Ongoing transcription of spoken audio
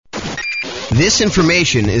This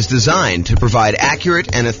information is designed to provide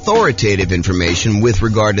accurate and authoritative information with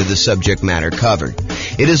regard to the subject matter covered.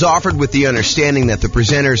 It is offered with the understanding that the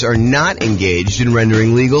presenters are not engaged in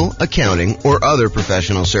rendering legal, accounting, or other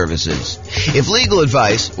professional services. If legal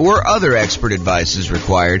advice or other expert advice is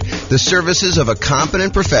required, the services of a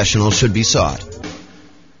competent professional should be sought.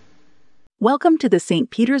 Welcome to the St.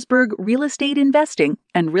 Petersburg Real Estate Investing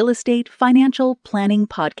and Real Estate Financial Planning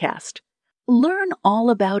Podcast. Learn all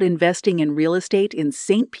about investing in real estate in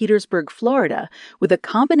St. Petersburg, Florida, with a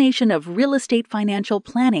combination of real estate financial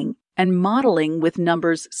planning and modeling with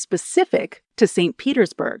numbers specific to St.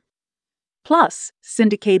 Petersburg. Plus,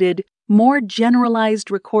 syndicated, more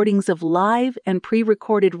generalized recordings of live and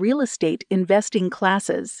pre-recorded real estate investing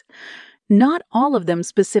classes, not all of them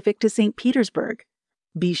specific to St. Petersburg.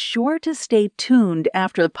 Be sure to stay tuned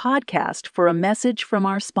after the podcast for a message from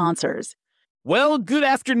our sponsors. Well, good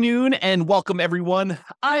afternoon and welcome everyone.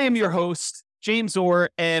 I am your host, James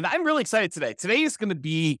Orr, and I'm really excited today. Today is going to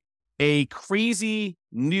be a crazy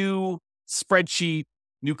new spreadsheet,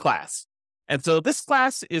 new class. And so this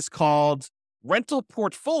class is called Rental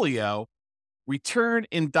Portfolio Return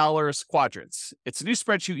in Dollars Quadrants. It's a new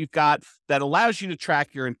spreadsheet you've got that allows you to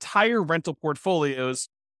track your entire rental portfolio's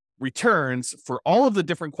returns for all of the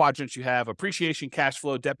different quadrants you have: appreciation, cash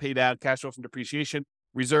flow, debt paid out, cash flow from depreciation,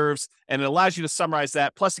 reserves, and it allows you to summarize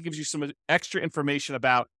that. Plus, it gives you some extra information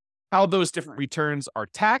about how those different returns are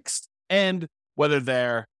taxed and whether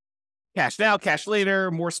they're cash now, cash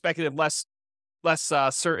later, more speculative, less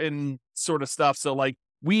certain sort of stuff. So like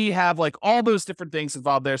we have like all those different things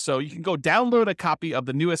involved there. So you can go download a copy of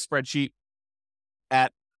the newest spreadsheet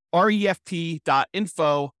at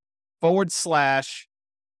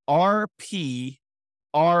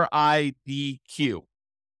refp.info/RPRIDQ.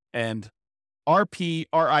 And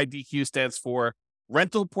RPRIDQ stands for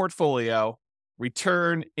Rental Portfolio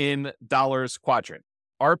Return in Dollars Quadrant.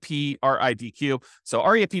 RPRIDQ. So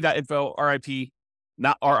refp.info,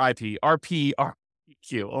 not RIP,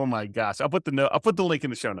 RPRIDQ. Oh my gosh. I'll put the link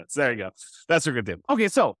in the show notes. There you go. That's what we're gonna do. Okay,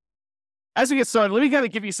 so as we get started, let me kind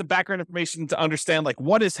of give you some background information to understand like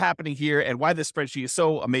what is happening here and why this spreadsheet is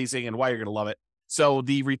so amazing and why you're gonna love it. So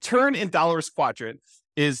the Return in Dollars Quadrant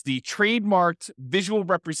is the trademarked visual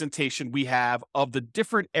representation we have of the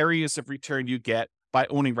different areas of return you get by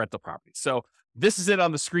owning rental properties. So this is it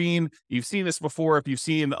on the screen. You've seen this before if you've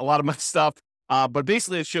seen a lot of my stuff, but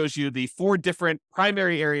basically it shows you the 4 different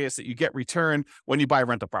primary areas that you get return when you buy a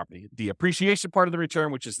rental property. The appreciation part of the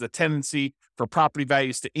return, which is the tendency for property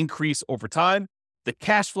values to increase over time. The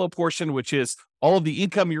cash flow portion, which is all of the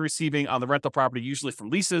income you're receiving on the rental property, usually from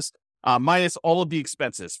leases, minus all of the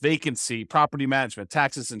expenses: vacancy, property management,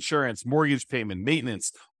 taxes, insurance, mortgage payment,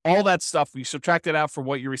 maintenance, all that stuff. We subtract it out from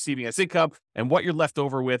what you're receiving as income, and what you're left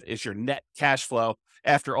over with is your net cash flow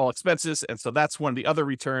after all expenses. And so that's one of the other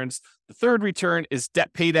returns. The third return is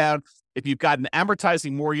debt pay down. If you've got an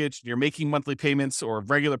amortizing mortgage and you're making monthly payments or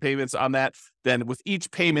regular payments on that, then with each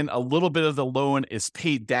payment, a little bit of the loan is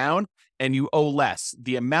paid down and you owe less.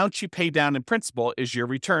 The amount you pay down in principal is your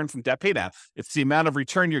return from debt pay down. It's the amount of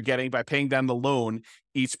return you're getting by paying down the loan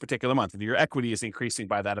each particular month, and your equity is increasing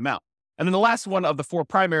by that amount. And then the last one of the 4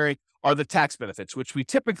 primary are the tax benefits, which we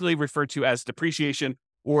typically refer to as depreciation,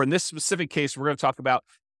 or in this specific case, we're going to talk about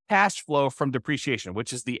cash flow from depreciation,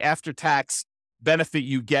 which is the after-tax benefit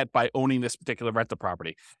you get by owning this particular rental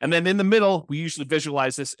property. And then in the middle, we usually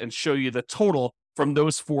visualize this and show you the total from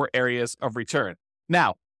those 4 areas of return.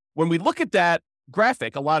 Now, when we look at that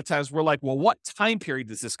graphic, a lot of times we're like, well, what time period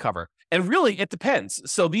does this cover? And really, it depends.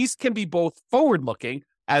 So these can be both forward-looking,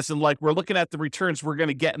 as in like we're looking at the returns we're going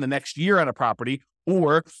to get in the next year on a property,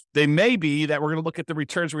 or they may be that we're going to look at the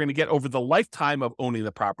returns we're going to get over the lifetime of owning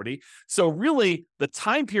the property. So really, the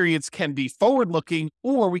time periods can be forward-looking,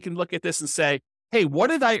 or we can look at this and say, hey, what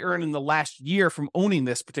did I earn in the last year from owning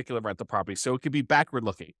this particular rental property? So it could be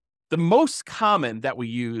backward-looking. The most common that we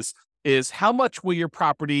use is how much will your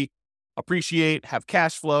property appreciate, have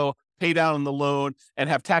cash flow, pay down on the loan, and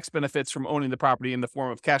have tax benefits from owning the property in the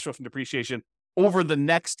form of cash flow from depreciation over the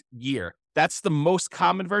next year. That's the most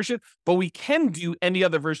common version, but we can do any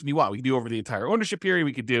other version you want. We can do over the entire ownership period.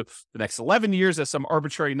 We could do the next 11 years as some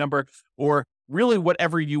arbitrary number, or really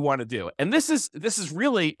whatever you want to do. And this is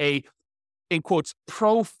really a, in quotes,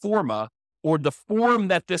 pro forma, or the form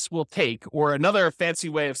that this will take, or another fancy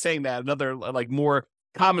way of saying that, another like more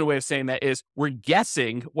common way of saying that is we're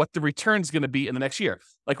guessing what the return is going to be in the next year.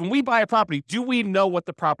 Like when we buy a property, do we know what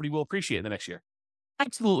the property will appreciate in the next year?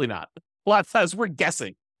 Absolutely not. A lot of times we're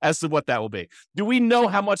guessing as to what that will be. Do we know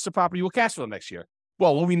how much the property will cash flow next year?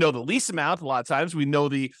 Well, when we know the lease amount, a lot of times we know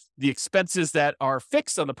the expenses that are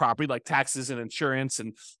fixed on the property, like taxes and insurance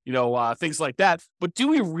and, things like that. But do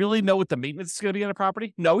we really know what the maintenance is going to be on the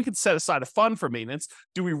property? No, we can set aside a fund for maintenance.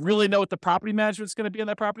 Do we really know what the property management is going to be on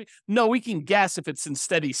that property? No, we can guess if it's in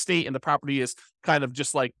steady state and the property is kind of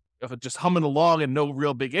just humming along and no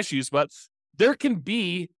real big issues. But there can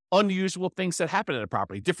be unusual things that happen in a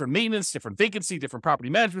property, different maintenance, different vacancy, different property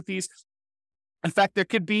management fees. In fact, there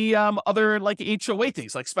could be other like HOA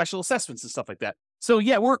things, like special assessments and stuff like that. So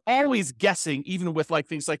yeah, we're always guessing, even with like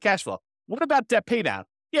things like cash flow. What about debt pay down?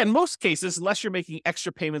 Yeah, in most cases, unless you're making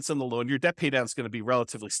extra payments on the loan, your debt pay down is going to be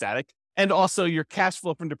relatively static. And also your cash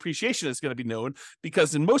flow from depreciation is going to be known,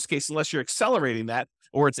 because in most cases, unless you're accelerating that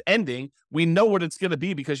or it's ending, we know what it's going to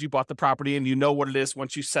be because you bought the property and you know what it is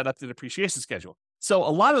once you set up the depreciation schedule. So a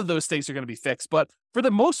lot of those things are going to be fixed, but for the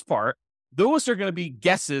most part, those are going to be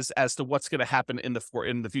guesses as to what's going to happen in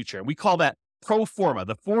the future. And we call that pro forma,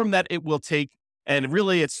 the form that it will take. And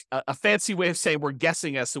really, it's a fancy way of saying we're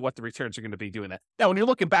guessing as to what the returns are going to be doing that. Now, when you're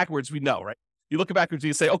looking backwards, we know, right? You look backwards and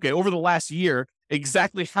you say, okay, over the last year,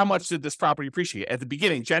 exactly how much did this property appreciate? At the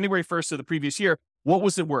beginning, January 1st of the previous year, what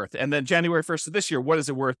was it worth? And then January 1st of this year, what is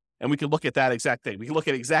it worth? And we can look at that exact thing. We can look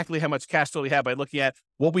at exactly how much cash flow we have by looking at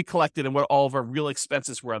what we collected and what all of our real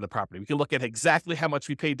expenses were on the property. We can look at exactly how much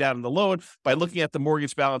we paid down in the loan by looking at the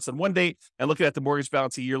mortgage balance on one date and looking at the mortgage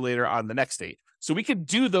balance a year later on the next date. So we can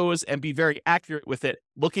do those and be very accurate with it,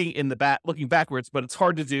 looking backwards, but it's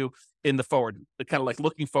hard to do in the forward, kind of like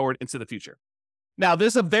looking forward into the future. Now,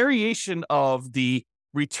 there's a variation of the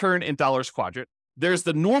return in dollars quadrant. There's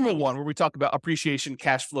the normal one where we talk about appreciation,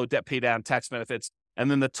 cash flow, debt pay down, tax benefits,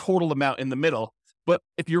 and then the total amount in the middle. But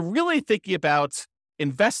if you're really thinking about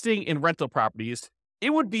investing in rental properties,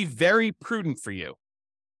 it would be very prudent for you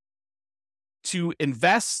to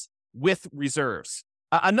invest with reserves.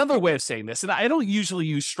 Another way of saying this, and I don't usually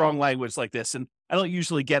use strong language like this, and I don't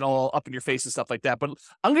usually get all up in your face and stuff like that, but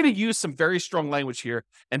I'm going to use some very strong language here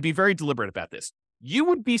and be very deliberate about this. You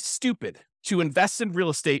would be stupid to invest in real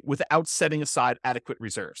estate without setting aside adequate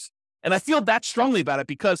reserves. And I feel that strongly about it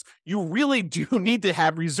because you really do need to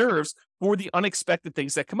have reserves for the unexpected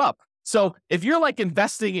things that come up. So if you're like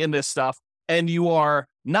investing in this stuff and you are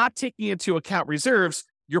not taking into account reserves,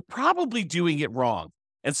 you're probably doing it wrong.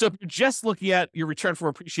 And so if you're just looking at your return from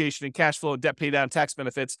appreciation and cash flow and debt pay down, tax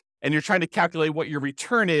benefits, and you're trying to calculate what your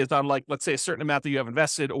return is on, like, let's say a certain amount that you have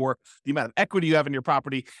invested or the amount of equity you have in your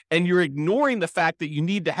property, and you're ignoring the fact that you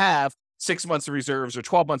need to have 6 months of reserves or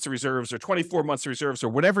 12 months of reserves or 24 months of reserves or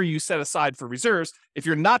whatever you set aside for reserves, if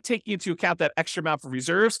you're not taking into account that extra amount for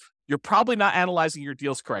reserves, you're probably not analyzing your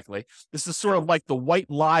deals correctly. This is sort of like the white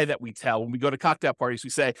lie that we tell when we go to cocktail parties.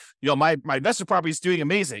 We say, my investment property is doing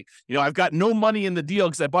amazing. I've got no money in the deal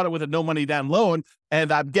because I bought it with a no money down loan and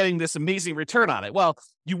I'm getting this amazing return on it. Well,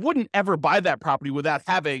 you wouldn't ever buy that property without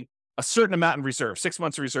having a certain amount in reserve, 6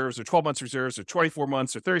 months of reserves or 12 months of reserves or 24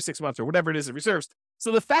 months or 36 months or whatever it is in reserves.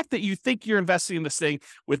 So the fact that you think you're investing in this thing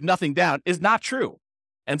with nothing down is not true.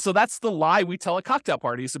 And so that's the lie we tell at cocktail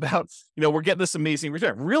parties about, we're getting this amazing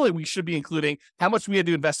return. Really, we should be including how much we had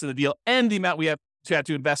to invest in the deal and the amount we have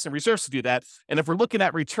to invest in reserves to do that. And if we're looking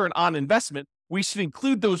at return on investment, we should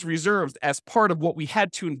include those reserves as part of what we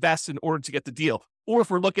had to invest in order to get the deal. Or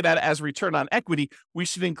if we're looking at it as return on equity, we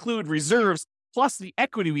should include reserves plus the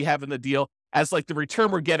equity we have in the deal as like the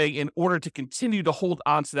return we're getting in order to continue to hold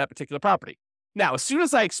on to that particular property. Now, as soon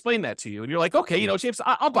as I explain that to you and you're like, okay, James,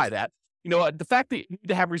 I'll buy that. The fact that you need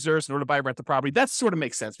to have reserves in order to buy or rent the property, that sort of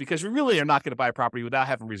makes sense because we really are not going to buy a property without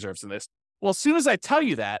having reserves in this. Well, as soon as I tell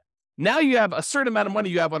you that, now you have a certain amount of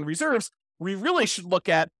money you have on reserves. We really should look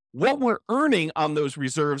at what we're earning on those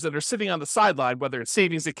reserves that are sitting on the sideline, whether it's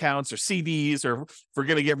savings accounts or CDs, or if we're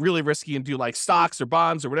going to get really risky and do like stocks or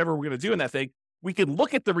bonds or whatever we're going to do in that thing. We can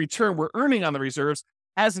look at the return we're earning on the reserves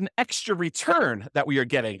as an extra return that we are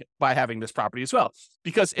getting by having this property as well.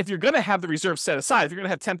 Because if you're going to have the reserves set aside, if you're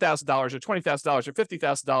going to have $10,000 or $20,000 or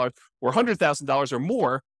 $50,000 or $100,000 or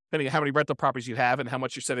more, depending on how many rental properties you have and how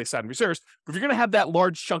much you're setting aside in reserves, but if you're going to have that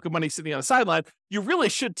large chunk of money sitting on the sideline, you really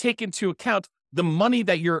should take into account the money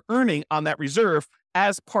that you're earning on that reserve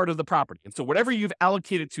as part of the property. And so whatever you've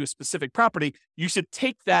allocated to a specific property, you should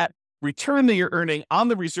take that return that you're earning on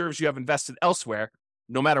the reserves you have invested elsewhere,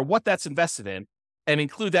 no matter what that's invested in, and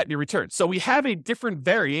include that in your return. So we have a different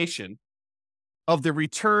variation of the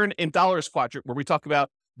return in dollars quadrant where we talk about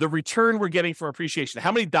the return we're getting from appreciation,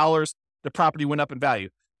 how many dollars the property went up in value,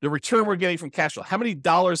 the return we're getting from cash flow, how many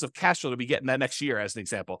dollars of cash flow do we get in that next year as an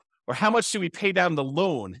example, or how much do we pay down the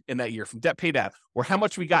loan in that year from debt pay down, or how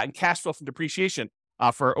much we got in cash flow from depreciation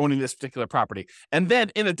for owning this particular property. And then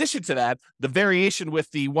in addition to that, the variation with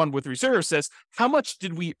the one with reserves says, how much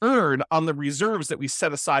did we earn on the reserves that we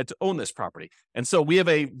set aside to own this property? And so we have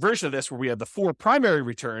a version of this where we have the 4 primary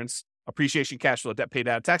returns: appreciation, cash flow, debt paid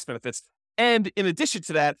down, tax benefits. And in addition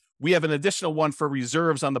to that, we have an additional one for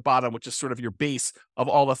reserves on the bottom, which is sort of your base of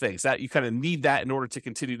all the things that you kind of need that in order to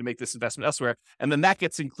continue to make this investment elsewhere. And then that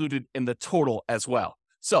gets included in the total as well.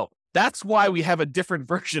 So that's why we have a different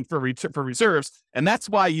version for reserves. And that's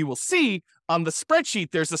why you will see on the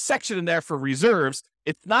spreadsheet, there's a section in there for reserves.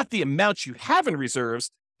 It's not the amount you have in reserves.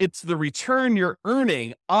 It's the return you're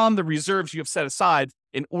earning on the reserves you have set aside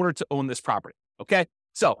in order to own this property. Okay.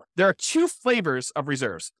 So there are 2 flavors of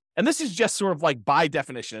reserves. And this is just sort of like by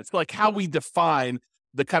definition. It's like how we define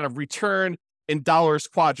the kind of return in dollars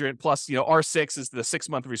quadrant plus, R6 is the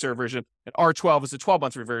 6-month reserve version and R12 is the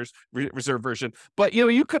 12-month reserve version. But,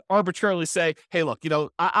 you could arbitrarily say, hey, look,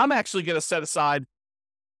 I'm actually going to set aside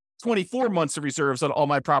 24 months of reserves on all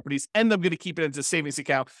my properties, and I'm going to keep it into a savings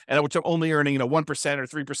account, and which I'm only earning, 1% or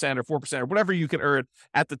 3% or 4% or whatever you can earn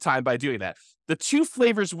at the time by doing that. The 2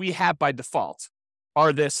 flavors we have by default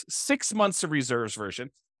are this 6 months of reserves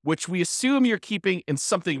version, which we assume you're keeping in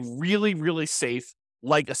something really, really safe,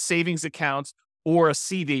 like a savings account or a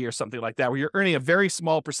CD or something like that, where you're earning a very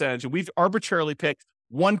small percentage. And we've arbitrarily picked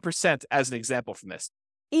 1% as an example from this.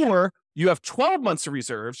 Or you have 12 months of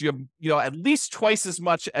reserves. You have, at least twice as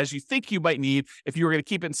much as you think you might need if you were going to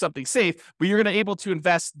keep it in something safe, but you're going to be able to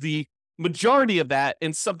invest the majority of that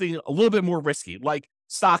in something a little bit more risky, like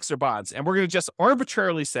stocks or bonds. And we're going to just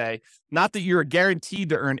arbitrarily say, not that you're guaranteed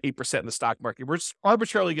to earn 8% in the stock market. We're just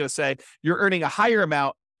arbitrarily going to say you're earning a higher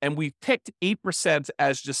amount. And we picked 8%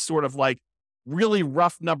 as just sort of like really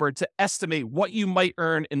rough number to estimate what you might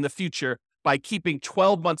earn in the future by keeping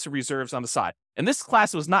 12 months of reserves on the side. And this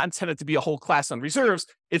class was not intended to be a whole class on reserves.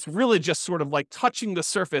 It's really just sort of like touching the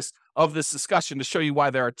surface of this discussion to show you why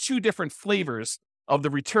there are 2 different flavors of the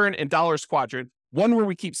return in dollars quadrant. One where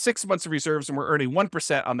we keep 6 months of reserves and we're earning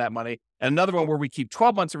 1% on that money, and another one where we keep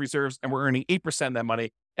 12 months of reserves and we're earning 8% on that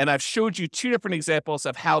money. And I've showed you 2 different examples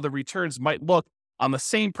of how the returns might look on the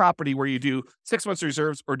same property where you do 6 months of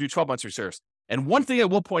reserves or do 12 months of reserves. And one thing I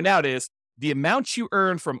will point out is the amount you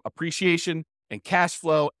earn from appreciation and cash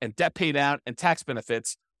flow and debt pay down and tax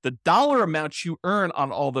benefits, the dollar amount you earn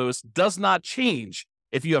on all those does not change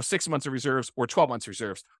if you have 6 months of reserves or 12 months of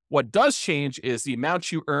reserves. What does change is the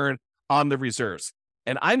amount you earn on the reserves.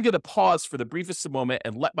 And I'm going to pause for the briefest moment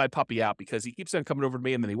and let my puppy out because he keeps on coming over to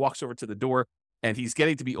me and then he walks over to the door and he's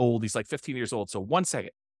getting to be old. He's like 15 years old. So 1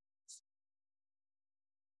 second.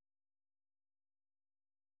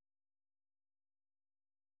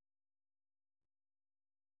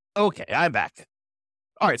 Okay, I'm back.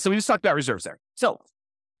 All right, so we just talked about reserves there. So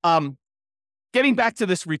getting back to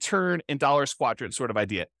this return in dollars quadrant sort of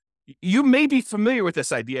idea. You may be familiar with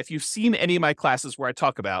this idea if you've seen any of my classes where I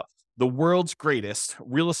talk about the world's greatest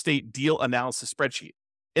real estate deal analysis spreadsheet.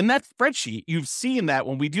 In that spreadsheet, you've seen that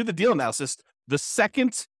when we do the deal analysis, the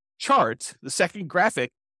second chart, the second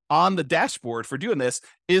graphic on the dashboard for doing this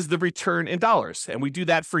is the return in dollars. And we do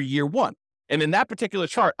that for year 1. And in that particular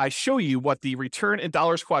chart, I show you what the return in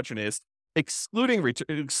dollars quadrant is, excluding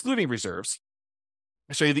reserves.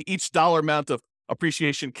 I show you each dollar amount of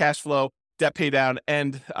appreciation, cash flow, debt pay down,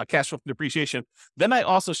 and cash flow from depreciation. Then I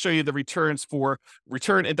also show you the returns for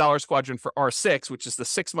return in dollars quadrant for R6, which is the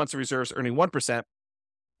 6 months of reserves earning 1%. And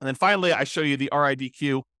then finally, I show you the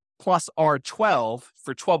RIDQ plus R12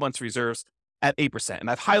 for 12 months reserves at 8%. And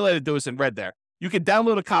I've highlighted those in red there. You can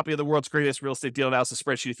download a copy of the world's greatest real estate deal analysis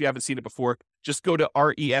spreadsheet if you haven't seen it before. Just go to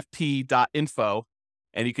refp.info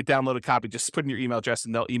and you can download a copy. Just put in your email address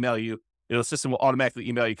and they'll email you. The system will automatically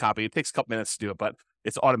email you a copy. It takes a couple minutes to do it, but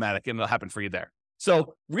it's automatic and it'll happen for you there.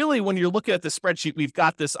 So really, when you're looking at the spreadsheet, we've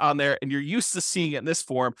got this on there and you're used to seeing it in this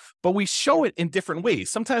form, but we show it in different ways.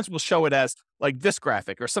 Sometimes we'll show it as like this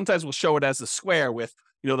graphic, or sometimes we'll show it as a square with,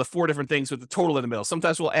 the 4 different things with the total in the middle.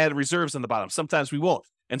 Sometimes we'll add reserves on the bottom. Sometimes we won't.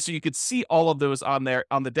 And so you could see all of those on there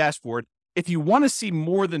on the dashboard. If you want to see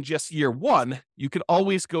more than just year 1, you could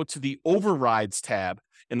always go to the overrides tab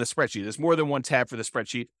in the spreadsheet. There's more than one tab for the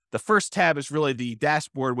spreadsheet. The first tab is really the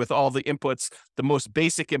dashboard with all the inputs, the most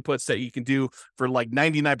basic inputs that you can do for like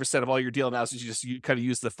 99% of all your deal analysis. You kind of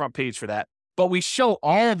use the front page for that. But we show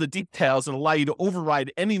all the details and allow you to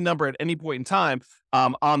override any number at any point in time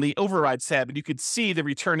on the overrides tab. And you could see the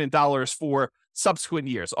return in dollars for subsequent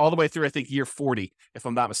years, all the way through, I think, year 40, if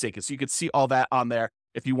I'm not mistaken. So you could see all that on there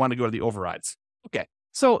if you want to go to the overrides. Okay,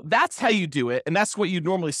 so that's how you do it. And that's what you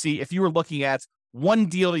normally see if you were looking at one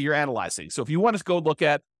deal that you're analyzing. So if you want to go look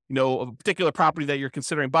at, a particular property that you're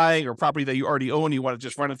considering buying or property that you already own, you want to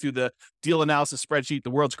just run it through the deal analysis spreadsheet,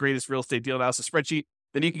 the world's greatest real estate deal analysis spreadsheet,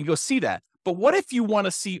 then you can go see that. But what if you want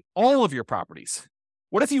to see all of your properties?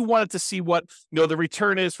 What if you wanted to see what, the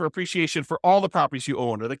return is for appreciation for all the properties you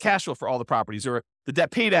own, or the cash flow for all the properties, or the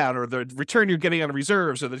debt pay down, or the return you're getting on the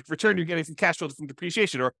reserves, or the return you're getting from cash flow from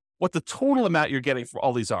depreciation, or what the total amount you're getting for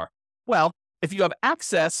all these are? Well, if you have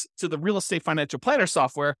access to the real estate financial planner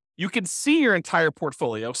software, you can see your entire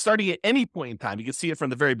portfolio starting at any point in time. You can see it from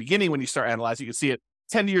the very beginning when you start analyzing. You can see it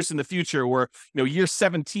 10 years in the future, or year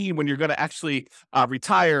 17 when you're going to actually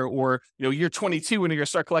retire, or year 22 when you're going to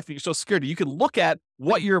start collecting your Social Security. You can look at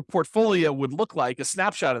what your portfolio would look like, a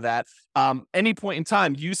snapshot of that, any point in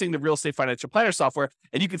time using the real estate financial planner software,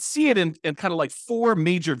 and you can see it in kind of like 4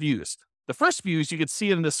 major views. The first view is you can see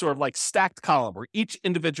it in this sort of like stacked column where each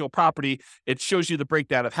individual property, it shows you the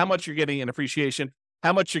breakdown of how much you're getting in appreciation,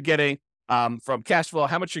 how much you're getting from cash flow,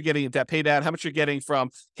 how much you're getting in debt pay down, how much you're getting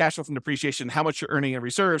from cash flow from depreciation, how much you're earning in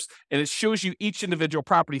reserves. And it shows you each individual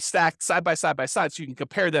property stacked side by side so you can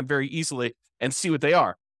compare them very easily and see what they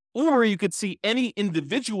are. Or you could see any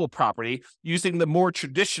individual property using the more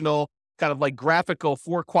traditional kind of like graphical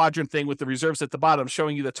 4-quadrant thing with the reserves at the bottom,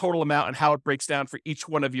 showing you the total amount and how it breaks down for each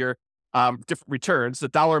one of your different returns, the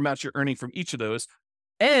dollar amounts you're earning from each of those.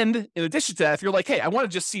 And in addition to that, if you're like, hey, I want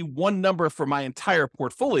to just see one number for my entire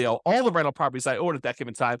portfolio, all the rental properties I own at that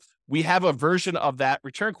given time, we have a version of that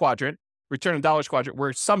return in dollars quadrant,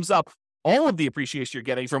 where it sums up all of the appreciation you're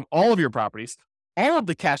getting from all of your properties, all of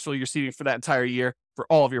the cash flow you're receiving for that entire year for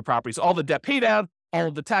all of your properties, all the debt pay down, all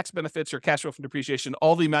of the tax benefits or cash flow from depreciation,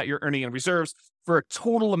 all the amount you're earning in reserves, for a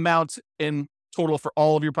total amount in total for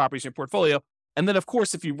all of your properties in your portfolio. And then, of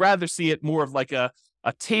course, if you'd rather see it more of like a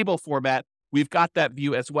table format, we've got that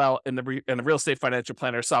view as well in the real estate financial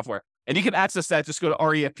planner software. And you can access that. Just go to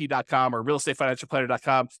refp.com or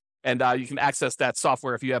realestatefinancialplanner.com, and you can access that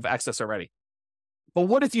software if you have access already. But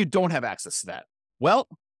what if you don't have access to that? Well,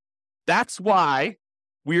 that's why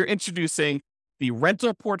we're introducing the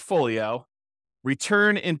rental portfolio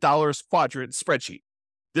return in dollars quadrant spreadsheet.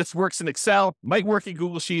 This works in Excel, might work in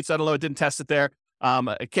Google Sheets. I don't know. I didn't test it there.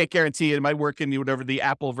 I can't guarantee it might work in whatever the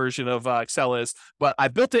Apple version of Excel is, but I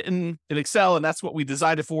built it in Excel, and that's what we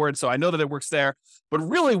designed it for. And so I know that it works there. But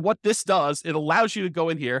really what this does, it allows you to go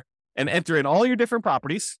in here and enter in all your different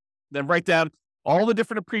properties, then write down all the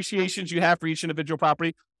different appreciations you have for each individual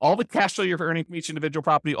property, all the cash flow you're earning from each individual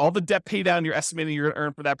property, all the debt pay down you're estimating you're going to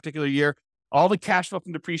earn for that particular year, all the cash flow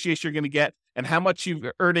from depreciation you're going to get, and how much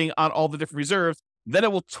you're earning on all the different reserves. Then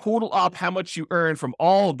it will total up how much you earn from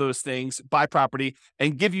all of those things by property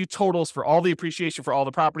and give you totals for all the appreciation for all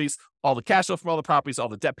the properties, all the cash flow from all the properties, all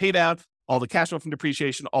the debt pay down, all the cash flow from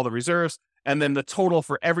depreciation, all the reserves, and then the total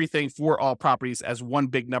for everything for all properties as one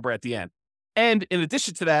big number at the end. And in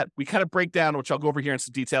addition to that, we kind of break down, which I'll go over here in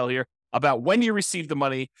some detail here, about when you receive the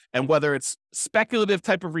money and whether it's speculative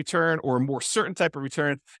type of return or a more certain type of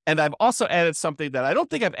return. And I've also added something that I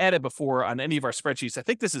don't think I've added before on any of our spreadsheets. I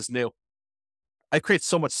think this is new. I create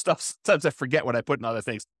so much stuff, sometimes I forget what I put in other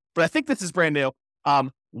things, but I think this is brand new.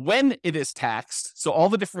 When it is taxed, so all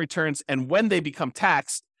the different returns and when they become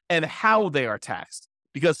taxed and how they are taxed,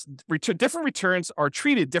 because different returns are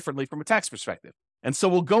treated differently from a tax perspective. And so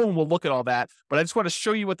we'll go and we'll look at all that, but I just want to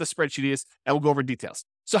show you what the spreadsheet is and we'll go over details.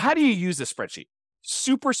 So how do you use this spreadsheet?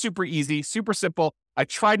 Super, super easy, super simple. I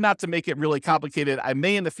tried not to make it really complicated. I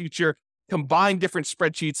may in the future combine different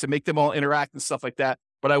spreadsheets and make them all interact and stuff like that.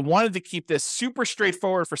 But I wanted to keep this super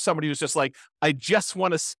straightforward for somebody who's just like, I just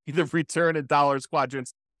want to see the return in dollars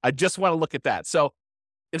quadrants. I just want to look at that. So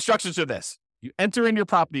instructions are this. You enter in your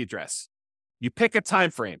property address. You pick a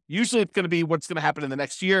time frame. Usually it's going to be what's going to happen in the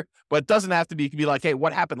next year, but it doesn't have to be. It can be like, hey,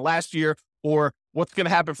 what happened last year or what's going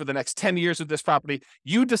to happen for the next 10 years with this property.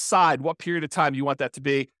 You decide what period of time you want that to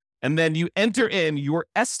be. And then you enter in your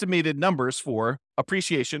estimated numbers for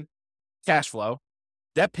appreciation, cash flow,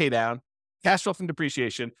 debt pay down, cash flow from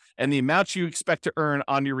depreciation, and the amount you expect to earn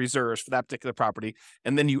on your reserves for that particular property.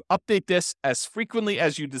 And then you update this as frequently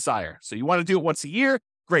as you desire. So you want to do it once a year?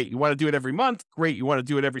 Great. You want to do it every month? Great. You want to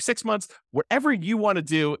do it every 6 months? Whatever you want to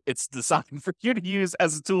do, it's designed for you to use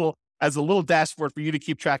as a tool, as a little dashboard for you to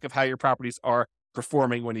keep track of how your properties are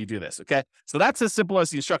performing when you do this. Okay. So that's as simple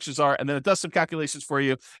as the instructions are. And then it does some calculations for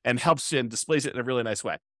you and helps you and displays it in a really nice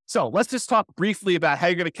way. So let's just talk briefly about how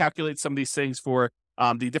you're going to calculate some of these things for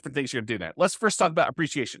the different things you're going to do there. Let's first talk about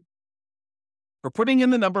appreciation. For putting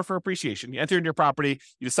in the number for appreciation, you enter in your property,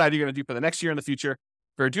 you decide you're going to do for the next year in the future.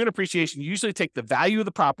 For doing appreciation, you usually take the value of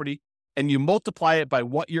the property and you multiply it by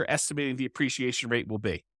what you're estimating the appreciation rate will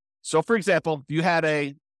be. So for example, if you had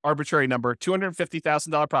a arbitrary number,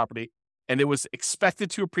 $250,000 property, and it was expected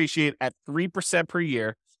to appreciate at 3% per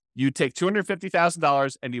year, you'd take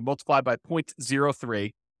 $250,000 and you multiply by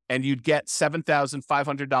 0.03, and you'd get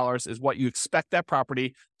 $7,500 is what you expect that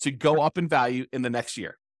property to go up in value in the next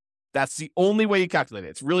year. That's the only way you calculate it.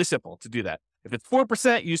 It's really simple to do that. If it's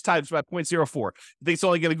 4%, you use times by 0.04. If you think it's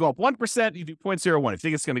only going to go up 1%, you do 0.01. If you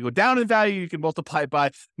think it's going to go down in value, you can multiply it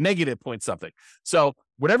by negative point something. So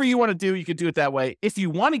whatever you want to do, you can do it that way. If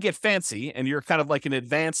you want to get fancy and you're kind of like an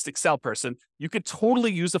advanced Excel person, you could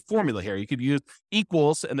totally use a formula here. You could use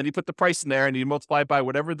equals, and then you put the price in there and you multiply it by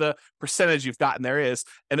whatever the percentage you've gotten there is,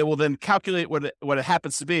 and it will then calculate what it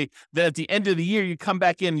happens to be. Then at the end of the year, you come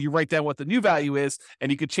back in and you write down what the new value is,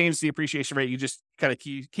 and you could change the appreciation rate. You just kind of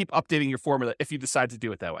keep updating your formula if you decide to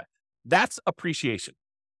do it that way. That's appreciation.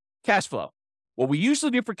 Cash flow. What we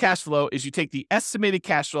usually do for cash flow is you take the estimated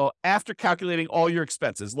cash flow after calculating all your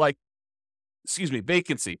expenses, like,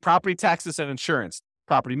 vacancy, property taxes and insurance,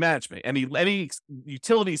 property management, any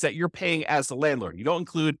utilities that you're paying as the landlord. You don't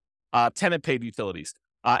include tenant paid utilities,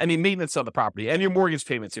 any maintenance on the property, and your mortgage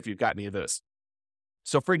payments if you've got any of those.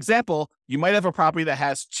 So for example, you might have a property that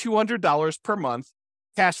has $200 per month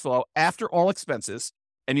cash flow after all expenses,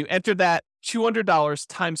 and you enter that $200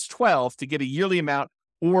 times 12 to get a yearly amount,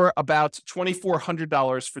 or about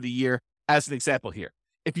 $2,400 for the year as an example here.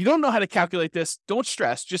 If you don't know how to calculate this, don't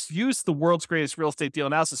stress. Just use the world's greatest real estate deal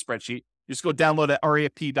analysis spreadsheet. Just go download at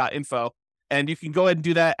refp.info, and you can go ahead and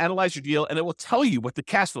do that, analyze your deal, and it will tell you what the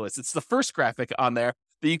cash flow is. It's the first graphic on there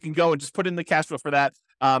that you can go and just put in the cash flow for that,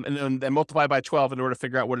 and then multiply by 12 in order to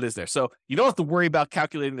figure out what it is there. So you don't have to worry about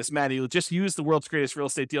calculating this manually. Just use the world's greatest real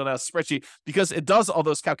estate deal analysis spreadsheet because it does all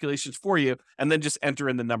those calculations for you, and then just enter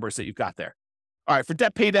in the numbers that you've got there. All right, for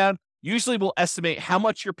debt pay down, usually we'll estimate how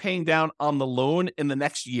much you're paying down on the loan in the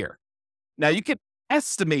next year. Now, you can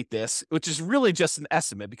estimate this, which is really just an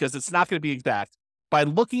estimate because it's not going to be exact, by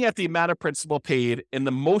looking at the amount of principal paid in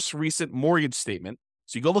the most recent mortgage statement.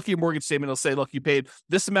 So you go look at your mortgage statement, it'll say, look, you paid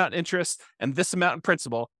this amount in interest and this amount in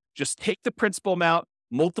principal. Just take the principal amount,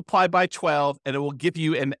 multiply by 12, and it will give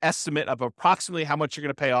you an estimate of approximately how much you're going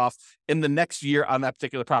to pay off in the next year on that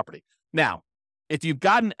particular property. Now, if you've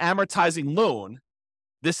got an amortizing loan,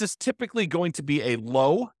 this is typically going to be a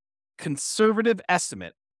low, conservative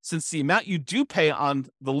estimate, since the amount you do pay on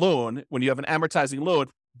the loan when you have an amortizing loan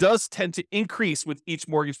does tend to increase with each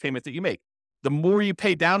mortgage payment that you make. The more you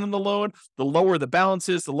pay down on the loan, the lower the balance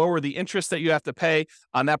is, the lower the interest that you have to pay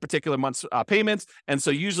on that particular month's payments. And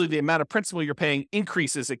so usually the amount of principal you're paying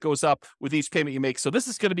increases. It goes up with each payment you make. So this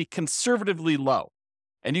is going to be conservatively low.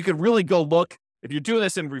 And you can really go look. If you're doing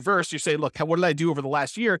this in reverse, you say, look, what did I do over the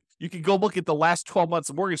last year? You can go look at the last 12 months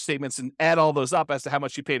of mortgage statements and add all those up as to how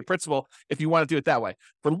much you paid in principal if you want to do it that way.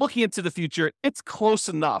 For looking into the future, it's close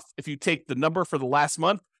enough if you take the number for the last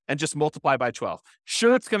month and just multiply by 12.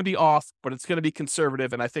 Sure, it's going to be off, but it's going to be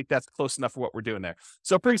conservative, and I think that's close enough for what we're doing there.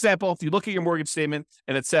 So, for example, if you look at your mortgage statement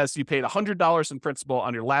and it says you paid $100 in principal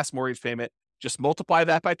on your last mortgage payment, just multiply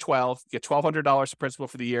that by 12, get $1,200 in principal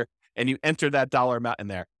for the year, and you enter that dollar amount in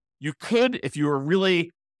there. You could, if you were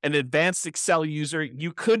really an advanced Excel user,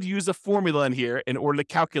 you could use a formula in here in order to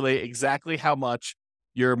calculate exactly how much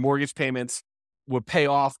your mortgage payments would pay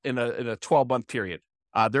off in a 12-month period.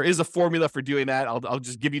 There is a formula for doing that. I'll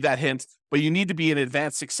just give you that hint, but you need to be an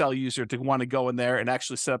advanced Excel user to want to go in there and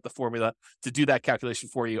actually set up the formula to do that calculation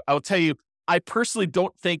for you. I will tell you, I personally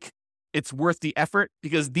don't think it's worth the effort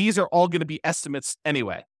because these are all going to be estimates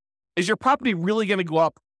anyway. Is your property really going to go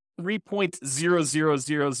up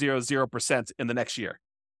 3.00000% in the next year?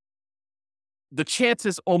 The chance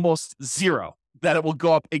is almost zero that it will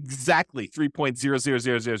go up exactly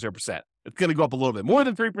 3.00000%. It's going to go up a little bit more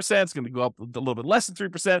than 3%. It's going to go up a little bit less than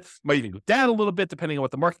 3%. Might even go down a little bit depending on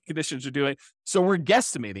what the market conditions are doing. So we're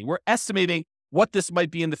guesstimating. We're estimating what this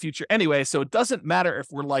might be in the future anyway. So it doesn't matter if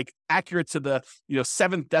we're like accurate to the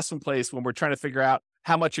seventh decimal place when we're trying to figure out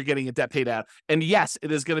how much you're getting in debt pay down. And yes,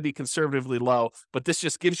 it is going to be conservatively low, but this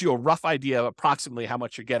just gives you a rough idea of approximately how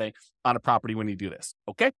much you're getting on a property when you do this.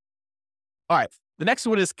 Okay. All right. The next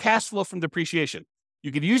one is cash flow from depreciation.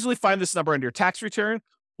 You can usually find this number on your tax return,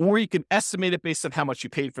 or you can estimate it based on how much you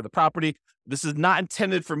paid for the property. This is not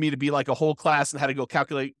intended for me to be like a whole class and how to go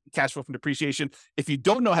calculate cash flow from depreciation. If you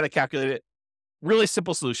don't know how to calculate it, really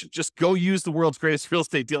simple solution. Just go use the world's greatest real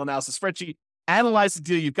estate deal analysis spreadsheet. Analyze the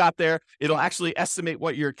deal you've got there. It'll actually estimate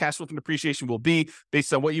what your cash flow from depreciation will be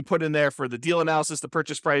based on what you put in there for the deal analysis, the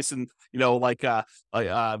purchase price, and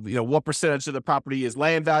what percentage of the property is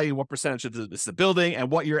land value, what percentage of is the building,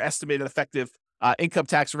 and what your estimated effective income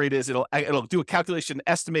tax rate is. It'll do a calculation to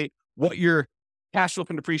estimate what your cash flow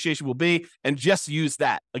from depreciation will be, and just use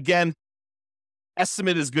that. Again,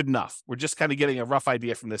 estimate is good enough. We're just kind of getting a rough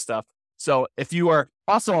idea from this stuff. So if you are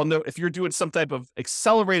also, I'll note, if you're doing some type of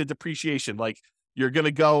accelerated depreciation, like you're going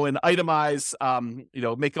to go and itemize,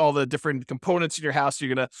 make all the different components in your house.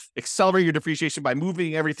 You're going to accelerate your depreciation by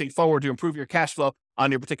moving everything forward to improve your cash flow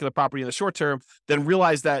on your particular property in the short term. Then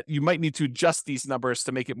realize that you might need to adjust these numbers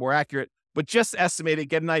to make it more accurate, but just estimate it,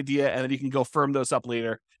 get an idea, and then you can go firm those up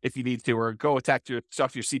later if you need to, or go talk to your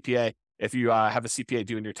CPA if you have a CPA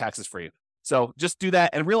doing your taxes for you. So just do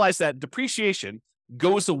that and realize that depreciation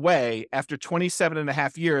goes away after 27 and a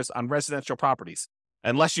half years on residential properties,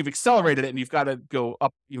 unless you've accelerated it and you've got to go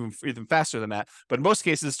up even faster than that. But in most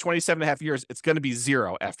cases, 27 and a half years, it's going to be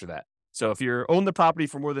zero after that. So if you own the property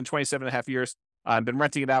for more than 27 and a half years, been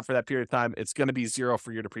renting it out for that period of time, it's going to be zero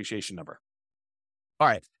for your depreciation number. All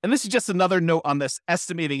right. And this is just another note on this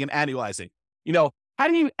estimating and annualizing. How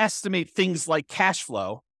do you estimate things like cash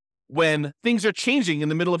flow when things are changing in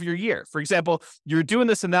the middle of your year? For example, you're doing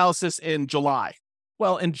this analysis in July.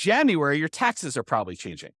 Well, in January, your taxes are probably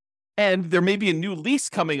changing. And there may be a new lease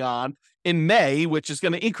coming on in May, which is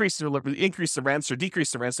going to increase the rents or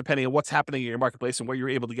decrease the rents, depending on what's happening in your marketplace and what you were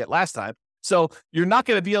able to get last time. So you're not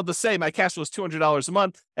going to be able to say my cash flow is $200 a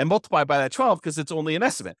month and multiply by that 12 because it's only an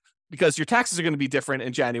estimate. Because your taxes are going to be different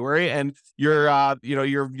in January, and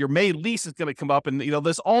your May lease is going to come up, and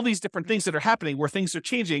there's all these different things that are happening where things are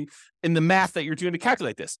changing in the math that you're doing to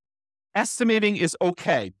calculate this. Estimating is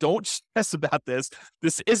okay. Don't stress about this.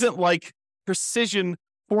 This isn't like precision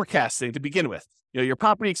forecasting to begin with. Your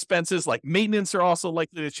property expenses like maintenance are also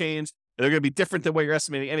likely to change. They're going to be different than what you're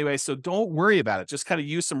estimating anyway. So don't worry about it. Just kind of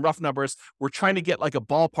use some rough numbers. We're trying to get like a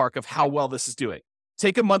ballpark of how well this is doing.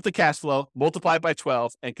 Take a month of cash flow, multiply it by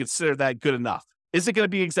 12, and consider that good enough. Is it going to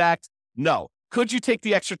be exact? No. Could you take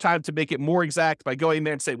the extra time to make it more exact by going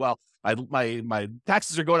there and say, well, my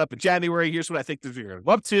taxes are going up in January. Here's what I think they're going to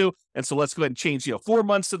go up to. And so let's go ahead and change 4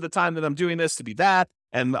 months of the time that I'm doing this to be that.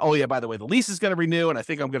 And oh yeah, by the way, the lease is going to renew, and I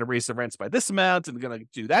think I'm going to raise the rents by this amount and going to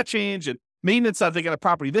do that change. And maintenance, I think on a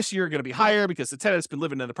property this year are going to be higher because the tenant's been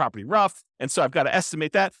living in the property rough. And so I've got to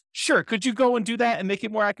estimate that. Sure. Could you go and do that and make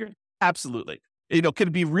it more accurate? Absolutely. Could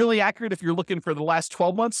it be really accurate if you're looking for the last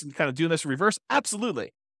 12 months and kind of doing this in reverse?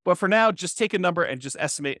 Absolutely. But for now, just take a number and just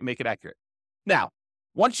estimate and make it accurate. Now,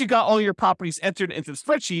 once you got all your properties entered into the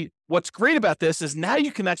spreadsheet, what's great about this is now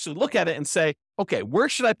you can actually look at it and say, okay, where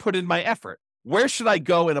should I put in my effort? Where should I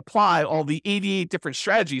go and apply all the 88 different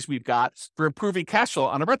strategies we've got for improving cash flow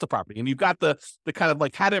on a rental property? And you've got the kind of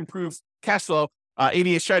like how to improve cash flow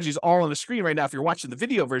 88 strategies all on the screen right now if you're watching the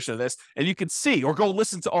video version of this, and you can see or go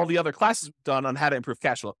listen to all the other classes we've done on how to improve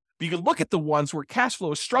cash flow. But you can look at the ones where cash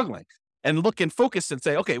flow is struggling and look and focus and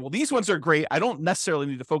say, okay, well, these ones are great. I don't necessarily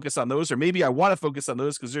need to focus on those, or maybe I want to focus on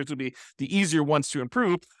those because those would be the easier ones to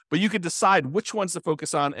improve. But you can decide which ones to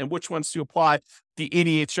focus on and which ones to apply the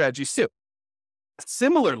 88 strategies to.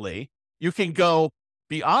 Similarly, you can go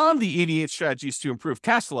beyond the 88 strategies to improve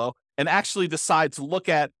cash flow and actually decide to look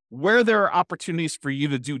at where there are opportunities for you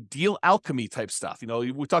to do deal alchemy type stuff.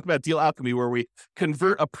 We talk about deal alchemy where we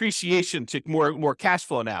convert appreciation to more cash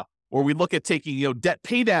flow now, or we look at taking, debt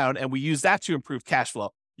pay down and we use that to improve cash flow.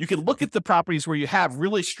 You can look at the properties where you have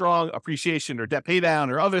really strong appreciation or debt pay down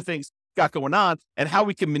or other things got going on and how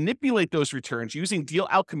we can manipulate those returns using deal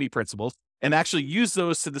alchemy principles and actually use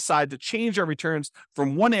those to decide to change our returns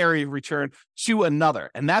from one area of return to another.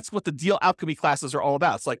 And that's what the deal alchemy classes are all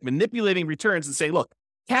about. It's like manipulating returns and say, look,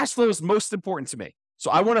 cash flow is most important to me. So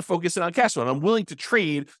I want to focus in on cash flow. And I'm willing to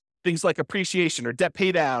trade things like appreciation or debt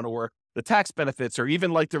pay down or the tax benefits or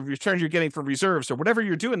even like the return you're getting from reserves or whatever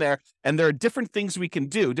you're doing there. And there are different things we can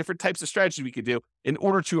do, different types of strategies we can do in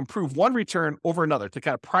order to improve one return over another, to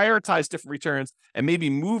kind of prioritize different returns and maybe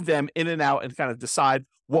move them in and out and kind of decide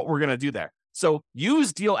what we're going to do there. So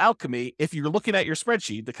use deal alchemy if you're looking at your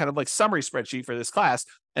spreadsheet, the kind of like summary spreadsheet for this class,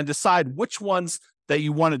 and decide which ones that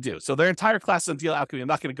you want to do. So their entire class on deal alchemy, I'm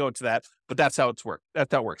not going to go into that, but that's how it's worked.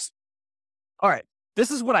 That works. All right. This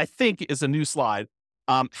is what I think is a new slide.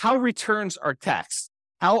 How returns are taxed.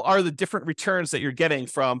 How are the different returns that you're getting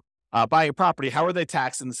from buying a property? How are they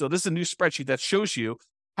taxed? And so this is a new spreadsheet that shows you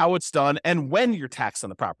how it's done and when you're taxed on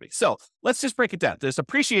the property. So let's just break it down. There's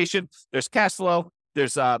appreciation, there's cash flow,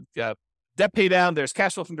 there's debt pay down, there's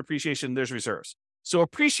cash flow from depreciation, there's reserves. So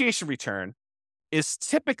appreciation return is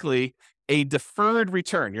typically a deferred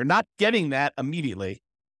return. You're not getting that immediately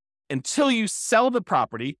until you sell the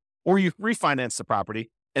property or you refinance the property,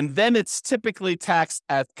 and then it's typically taxed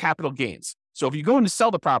at capital gains. So if you go in to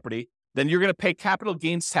sell the property, then you're going to pay capital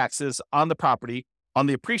gains taxes on the property on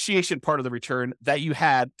the appreciation part of the return that you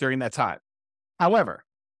had during that time. However,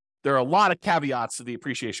 there are a lot of caveats to the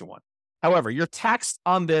appreciation one. However, you're taxed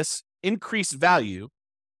on this increased value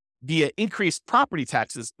via increased property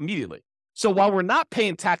taxes immediately. So while we're not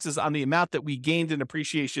paying taxes on the amount that we gained in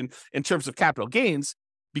appreciation in terms of capital gains,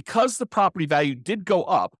 because the property value did go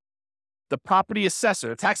up, the property assessor,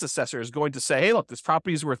 the tax assessor, is going to say, hey, look, this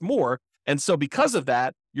property is worth more. And so because of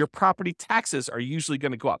that, your property taxes are usually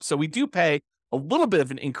going to go up. So we do pay a little bit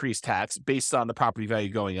of an increased tax based on the property value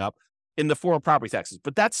going up in the form of property taxes.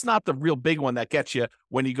 But that's not the real big one that gets you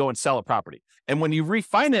when you go and sell a property. And when you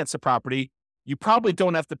refinance a property, you probably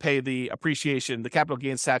don't have to pay the appreciation, the capital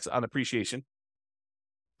gains tax on appreciation.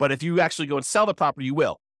 But if you actually go and sell the property, you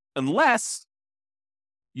will. Unless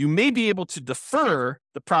you may be able to defer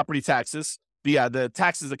the property taxes, the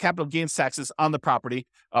taxes, the capital gains taxes on the property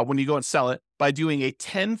when you go and sell it by doing a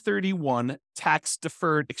 1031 tax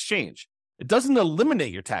deferred exchange. It doesn't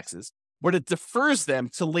eliminate your taxes, but it defers them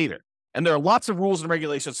to later. And there are lots of rules and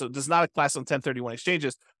regulations, so it does not apply on 1031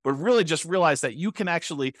 exchanges, but really just realize that you can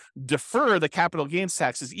actually defer the capital gains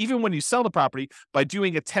taxes even when you sell the property by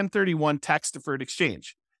doing a 1031 tax deferred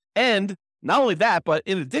exchange. And not only that, but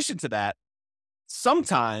in addition to that,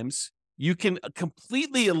 sometimes you can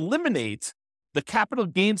completely eliminate the capital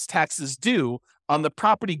gains taxes due on the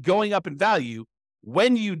property going up in value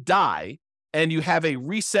when you die and you have a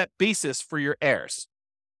reset basis for your heirs.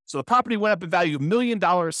 So the property went up in value $1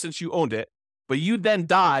 million since you owned it, but you then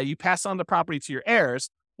die, you pass on the property to your heirs.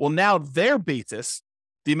 Well, now their basis,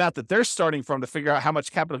 the amount that they're starting from to figure out how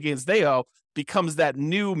much capital gains they owe, becomes that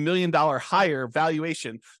new $1 million higher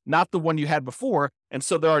valuation, not the one you had before. And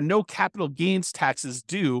so there are no capital gains taxes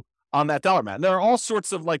due on that dollar amount. And there are all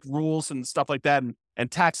sorts of like rules and stuff like that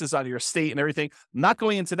and taxes on your estate and everything. I'm not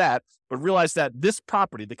going into that, but realize that this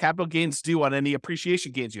property, the capital gains due on any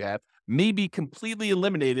appreciation gains you have, may be completely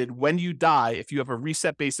eliminated when you die if you have a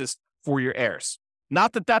reset basis for your heirs.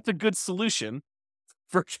 Not that that's a good solution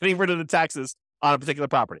for getting rid of the taxes on a particular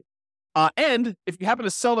property. And if you happen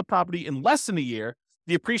to sell the property in less than a year,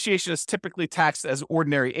 the appreciation is typically taxed as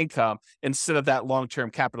ordinary income instead of that long-term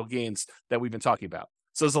capital gains that we've been talking about.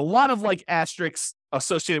 So there's a lot of like asterisks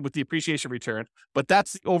associated with the appreciation return, but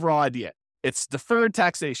that's the overall idea. It's deferred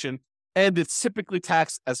taxation, and it's typically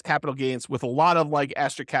taxed as capital gains with a lot of like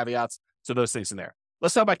asterisk caveats to those things in there.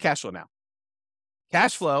 Let's talk about cash flow now.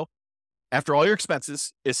 Cash flow, after all your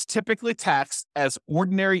expenses, is typically taxed as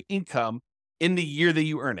ordinary income in the year that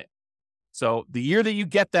you earn it. So the year that you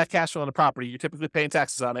get that cash flow on the property, you're typically paying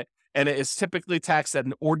taxes on it, and it is typically taxed at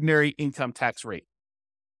an ordinary income tax rate.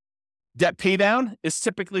 Debt paydown is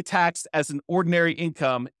typically taxed as an ordinary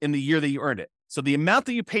income in the year that you earned it. So the amount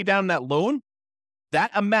that you pay down that loan,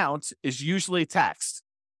 that amount is usually taxed.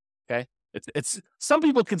 Okay. It's some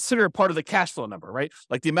people consider it part of the cash flow number, right?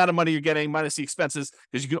 Like the amount of money you're getting minus the expenses,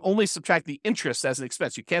 because you can only subtract the interest as an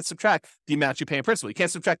expense. You can't subtract the amount you pay in principal. You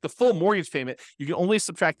can't subtract the full mortgage payment. You can only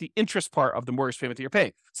subtract the interest part of the mortgage payment that you're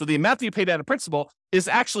paying. So the amount that you pay down in principal is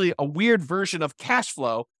actually a weird version of cash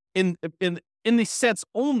flow in the sense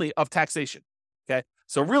only of taxation. Okay.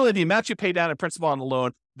 So really the amount you pay down in principal on the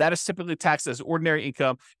loan, that is typically taxed as ordinary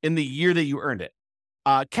income in the year that you earned it.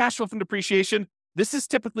 Cash flow from depreciation, this is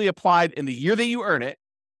typically applied in the year that you earn it,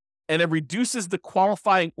 and it reduces the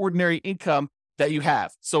qualifying ordinary income that you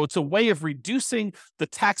have. So it's a way of reducing the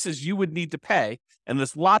taxes you would need to pay. And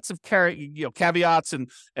there's lots of caveats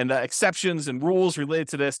and exceptions and rules related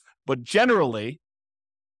to this. But generally,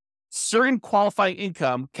 certain qualifying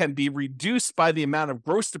income can be reduced by the amount of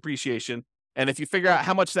gross depreciation. And if you figure out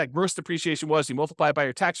how much that gross depreciation was, you multiply it by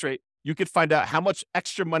your tax rate, you could find out how much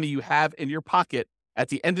extra money you have in your pocket at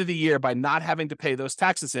the end of the year by not having to pay those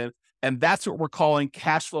taxes in. And that's what we're calling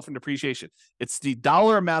cash flow from depreciation. It's the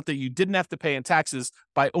dollar amount that you didn't have to pay in taxes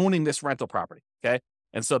by owning this rental property. Okay.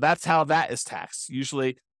 And so that's how that is taxed.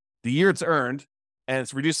 Usually the year it's earned, and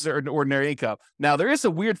it's reduces ordinary income. Now, there is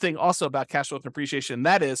a weird thing also about cash flow from depreciation. And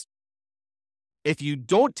that is, if you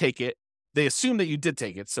don't take it, they assume that you did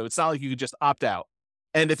take it. So it's not like you could just opt out.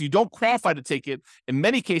 And if you don't qualify to take it, in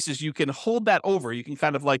many cases, you can hold that over. You can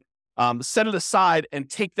kind of like set it aside and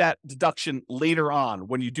take that deduction later on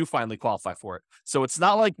when you do finally qualify for it. So it's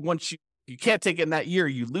not like once you can't take it in that year,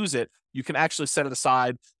 you lose it. You can actually set it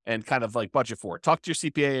aside and kind of like budget for it. Talk to your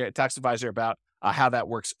CPA or tax advisor about how that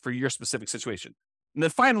works for your specific situation. And then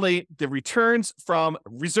finally, the returns from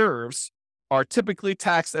reserves are typically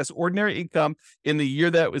taxed as ordinary income in the year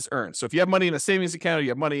that it was earned. So if you have money in a savings account, or you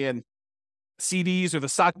have money in CDs or the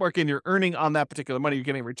stock market, and you're earning on that particular money, you're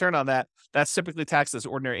getting a return on that, that's typically taxed as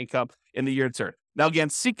ordinary income in the year it's earned. Now, again,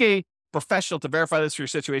 seek a professional to verify this for your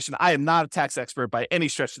situation. I am not a tax expert by any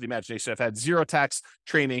stretch of the imagination. I've had zero tax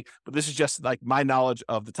training, but this is just like my knowledge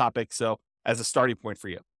of the topic. So as a starting point for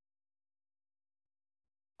you.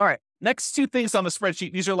 All right. Next two things on the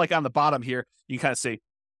spreadsheet. These are like on the bottom here. You can kind of see.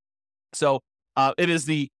 So it is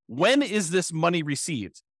the when is this money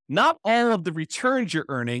received? Not all of the returns you're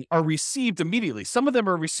earning are received immediately. Some of them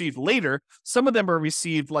are received later. Some of them are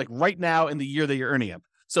received like right now in the year that you're earning them.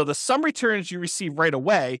 So some returns you receive right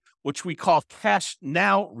away, which we call cash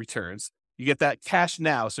now returns. You get that cash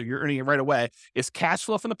now, so you're earning it right away, is cash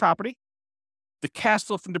flow from the property. The cash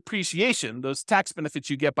flow from depreciation, those tax benefits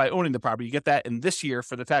you get by owning the property, you get that in this year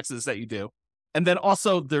for the taxes that you do. And then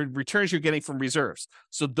also the returns you're getting from reserves.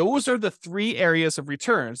 So those are the three areas of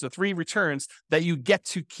returns, the three returns that you get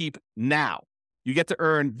to keep now. You get to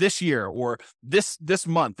earn this year or this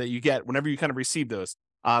month that you get whenever you kind of receive those.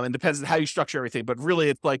 It depends on how you structure everything, but really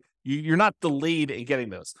it's like you're not delayed in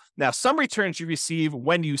getting those. Now, some returns you receive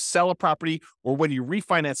when you sell a property or when you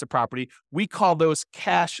refinance a property, we call those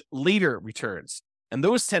cash later returns. And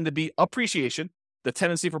those tend to be appreciation, the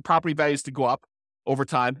tendency for property values to go up over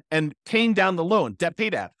time, and paying down the loan, debt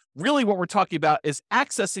pay down. Really what we're talking about is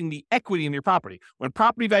accessing the equity in your property. When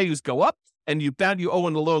property values go up and you owe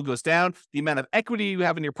and the loan goes down, the amount of equity you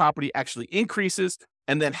have in your property actually increases.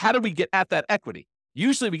 And then how do we get at that equity?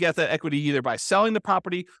 Usually we get that equity either by selling the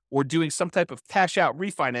property or doing some type of cash out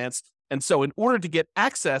refinance. And so in order to get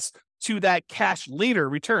access to that cash later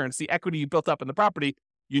returns, the equity you built up in the property,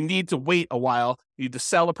 you need to wait a while. You need to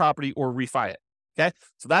sell the property or refi it. Okay.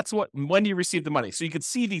 So that's when you receive the money. So you can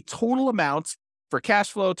see the total amount for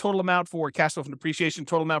cash flow, total amount for cash flow from depreciation,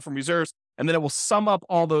 total amount from reserves. And then it will sum up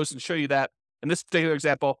all those and show you that in this particular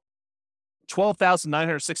example,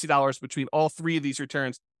 $12,960 between all three of these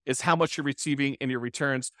returns is how much you're receiving in your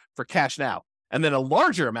returns for cash now. And then a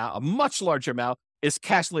much larger amount is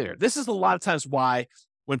cash later. This is a lot of times why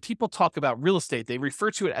when people talk about real estate, they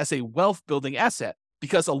refer to it as a wealth building asset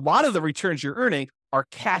because a lot of the returns you're earning are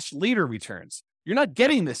cash later returns. You're not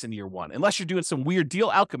getting this in year one unless you're doing some weird deal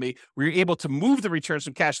alchemy where you're able to move the returns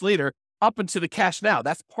from cash later up into the cash now.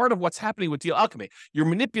 That's part of what's happening with deal alchemy. You're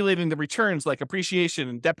manipulating the returns like appreciation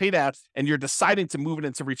and debt paid out, and you're deciding to move it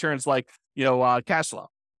into returns like cash flow.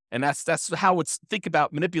 And that's how it's think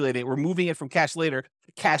about manipulating it. We're moving it from cash later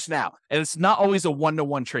to cash now. And it's not always a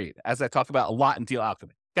one-to-one trade, as I talk about a lot in deal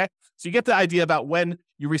alchemy. Okay. So you get the idea about when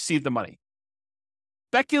you receive the money.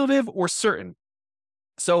 Speculative or certain.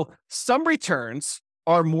 So some returns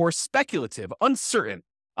are more speculative, uncertain.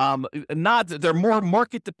 They're more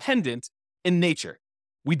market dependent in nature.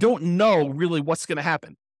 We don't know really what's going to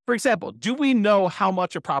happen. For example, do we know how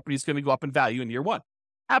much a property is going to go up in value in year one?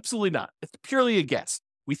 Absolutely not. It's purely a guess.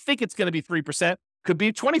 We think it's going to be 3%, could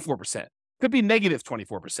be 24%, could be negative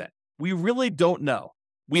 24%. We really don't know.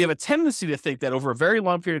 We have a tendency to think that over a very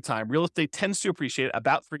long period of time, real estate tends to appreciate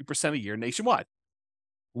about 3% a year nationwide.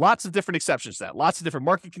 Lots of different exceptions to that, lots of different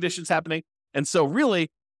market conditions happening. And so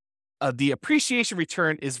really, the appreciation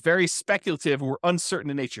return is very speculative or uncertain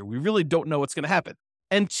in nature. We really don't know what's going to happen.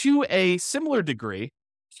 And to a similar degree,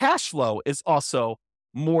 cash flow is also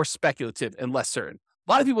more speculative and less certain.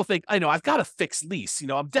 A lot of people think, I've got a fixed lease.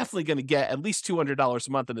 I'm definitely going to get at least $200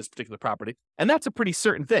 a month in this particular property. And that's a pretty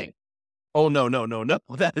certain thing. Oh, no.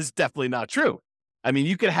 That is definitely not true. I mean,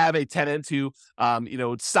 you could have a tenant who,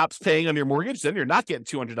 stops paying on your mortgage, then you're not getting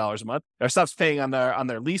 $200 a month, or stops paying on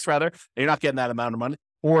their lease rather, and you're not getting that amount of money.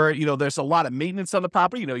 Or, there's a lot of maintenance on the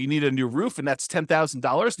property. You need a new roof and that's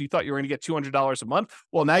 $10,000. You thought you were going to get $200 a month.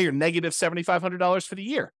 Well, now you're negative $7,500 for the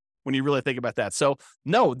year when you really think about that. So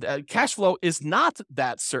no, cash flow is not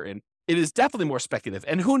that certain. It is definitely more speculative.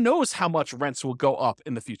 And who knows how much rents will go up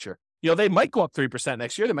in the future. They might go up 3%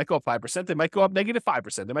 next year. They might go up 5%. They might go up negative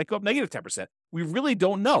 5%. They might go up negative 10%. We really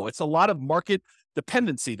don't know. It's a lot of market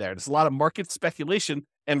dependency there. There's a lot of market speculation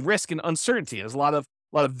and risk and uncertainty. There's a lot of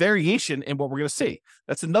variation in what we're going to see.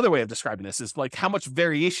 That's another way of describing this is like how much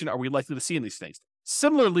variation are we likely to see in these things?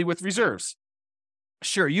 Similarly with reserves.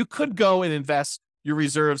 Sure, you could go and invest your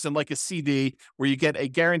reserves in like a CD where you get a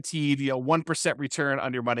guaranteed 1% return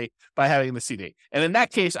on your money by having the CD. And in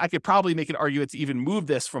that case, I could probably make an argument to even move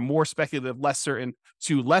this from more speculative, less certain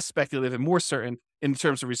to less speculative and more certain in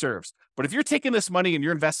terms of reserves. But if you're taking this money and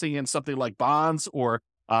you're investing in something like bonds or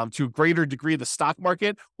to a greater degree the stock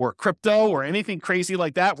market or crypto or anything crazy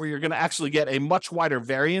like that, where you're going to actually get a much wider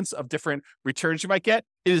variance of different returns you might get,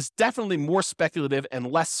 it is definitely more speculative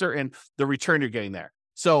and less certain the return you're getting there.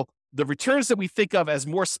 So the returns that we think of as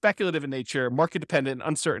more speculative in nature, market dependent and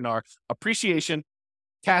uncertain are appreciation,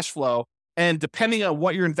 cash flow, and depending on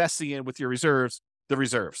what you're investing in with your reserves, the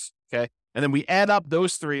reserves. Okay. And then we add up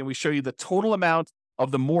those three and we show you the total amount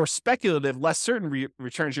of the more speculative, less certain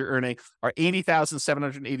returns you're earning are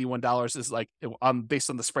 $80,781 is like based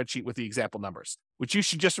on the spreadsheet with the example numbers, which you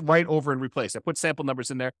should just write over and replace. I put sample numbers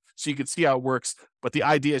in there so you can see how it works, but the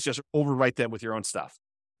idea is just overwrite them with your own stuff.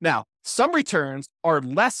 Now, some returns are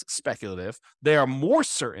less speculative. They are more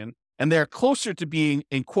certain, and they're closer to being,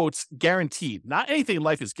 in quotes, guaranteed. Not anything in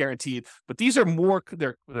life is guaranteed, but these are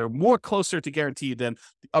they're more closer to guaranteed than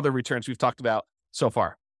the other returns we've talked about so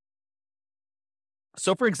far.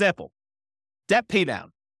 So, for example, debt pay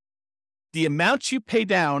down. The amount you pay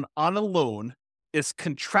down on a loan is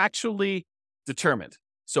contractually determined.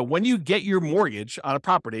 So when you get your mortgage on a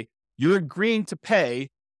property, you're agreeing to pay,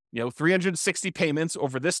 360 payments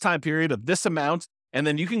over this time period of this amount. And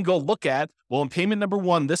then you can go look at, well, in payment number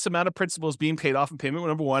 1, this amount of principal is being paid off in payment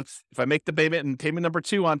number 1. If I make the payment in payment number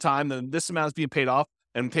 2 on time, then this amount is being paid off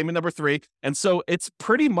in payment number 3. And so it's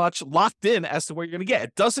pretty much locked in as to what you're going to get.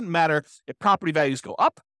 It doesn't matter if property values go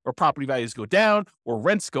up or property values go down or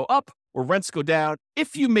rents go up or rents go down.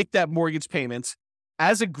 If you make that mortgage payment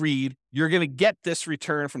as agreed, you're going to get this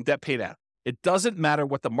return from debt pay down. It doesn't matter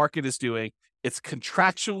what the market is doing. It's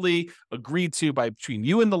contractually agreed to between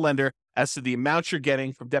you and the lender as to the amount you're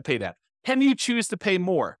getting from debt pay down. Can you choose to pay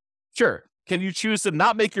more? Sure. Can you choose to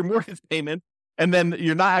not make your mortgage payment and then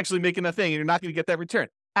you're not actually making a thing and you're not going to get that return?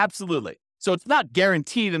 Absolutely. So it's not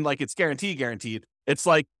guaranteed and like it's guaranteed. It's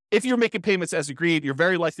like if you're making payments as agreed, you're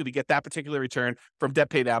very likely to get that particular return from debt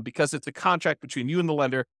pay down because it's a contract between you and the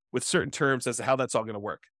lender with certain terms as to how that's all going to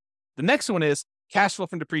work. The next one is cash flow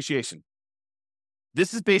from depreciation.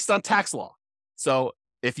 This is based on tax law. So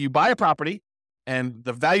if you buy a property and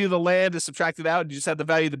the value of the land is subtracted out, and you just have the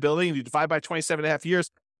value of the building and you divide by 27 and a half years,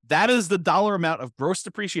 that is the dollar amount of gross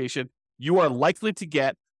depreciation you are likely to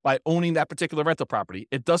get by owning that particular rental property.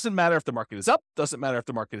 It doesn't matter if the market is up, doesn't matter if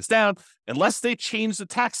the market is down, unless they change the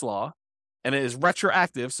tax law and it is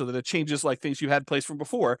retroactive so that it changes like things you had in place from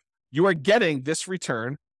before, you are getting this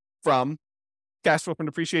return from cash flow from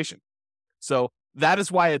depreciation. So that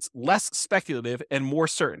is why it's less speculative and more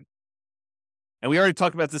certain. And we already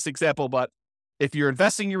talked about this example, but if you're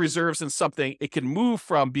investing your reserves in something, it can move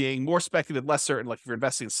from being more speculative, less certain, like if you're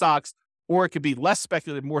investing in stocks, or it could be less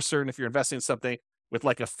speculative, more certain if you're investing in something with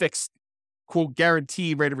like a fixed, quote,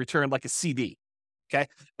 guaranteed rate of return, like a CD. Okay.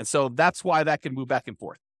 And so that's why that can move back and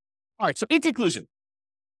forth. All right. So in conclusion,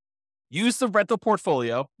 use the rental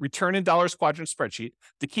portfolio return in dollars quadrant spreadsheet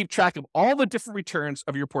to keep track of all the different returns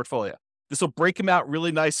of your portfolio. This will break them out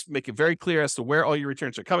really nice, make it very clear as to where all your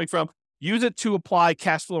returns are coming from. Use it to apply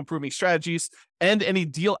cash flow improving strategies and any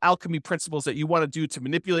deal alchemy principles that you want to do to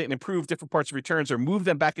manipulate and improve different parts of returns or move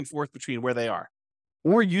them back and forth between where they are.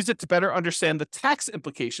 Or use it to better understand the tax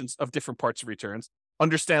implications of different parts of returns,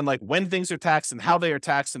 understand like when things are taxed and how they are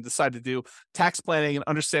taxed, and decide to do tax planning and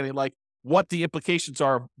understanding like what the implications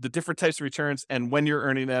are of the different types of returns and when you're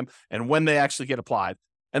earning them and when they actually get applied.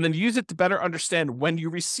 And then use it to better understand when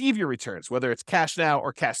you receive your returns, whether it's cash now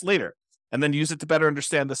or cash later. And then use it to better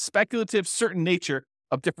understand the speculative, certain nature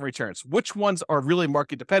of different returns. Which ones are really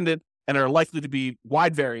market dependent and are likely to be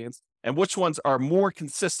wide variance, and which ones are more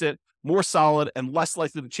consistent, more solid, and less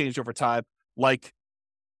likely to change over time, like,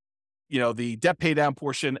 the debt pay down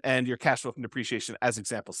portion and your cash flow from depreciation as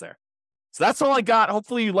examples there. So that's all I got.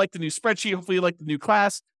 Hopefully you like the new spreadsheet. Hopefully you like the new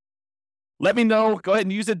class. Let me know. Go ahead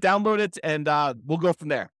and use it, download it, and we'll go from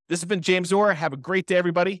there. This has been James Orr. Have a great day,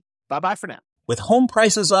 everybody. Bye-bye for now. With home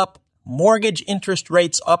prices up, mortgage interest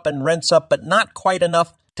rates up, and rents up, but not quite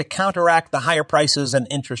enough to counteract the higher prices and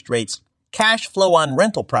interest rates, cash flow on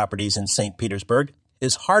rental properties in St. Petersburg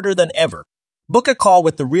is harder than ever. Book a call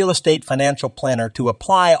with the Real Estate Financial Planner to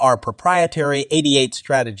apply our proprietary 88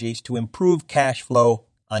 strategies to improve cash flow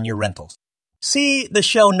on your rentals. See the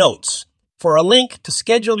show notes for a link to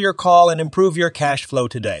schedule your call and improve your cash flow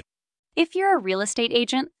today. If you're a real estate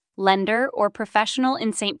agent, lender, or professional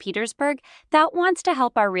in St. Petersburg that wants to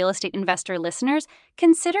help our real estate investor listeners,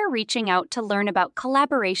 consider reaching out to learn about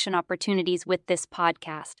collaboration opportunities with this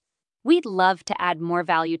podcast. We'd love to add more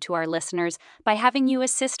value to our listeners by having you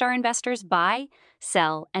assist our investors buy,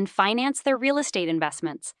 sell, and finance their real estate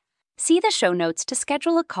investments. See the show notes to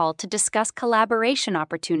schedule a call to discuss collaboration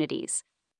opportunities.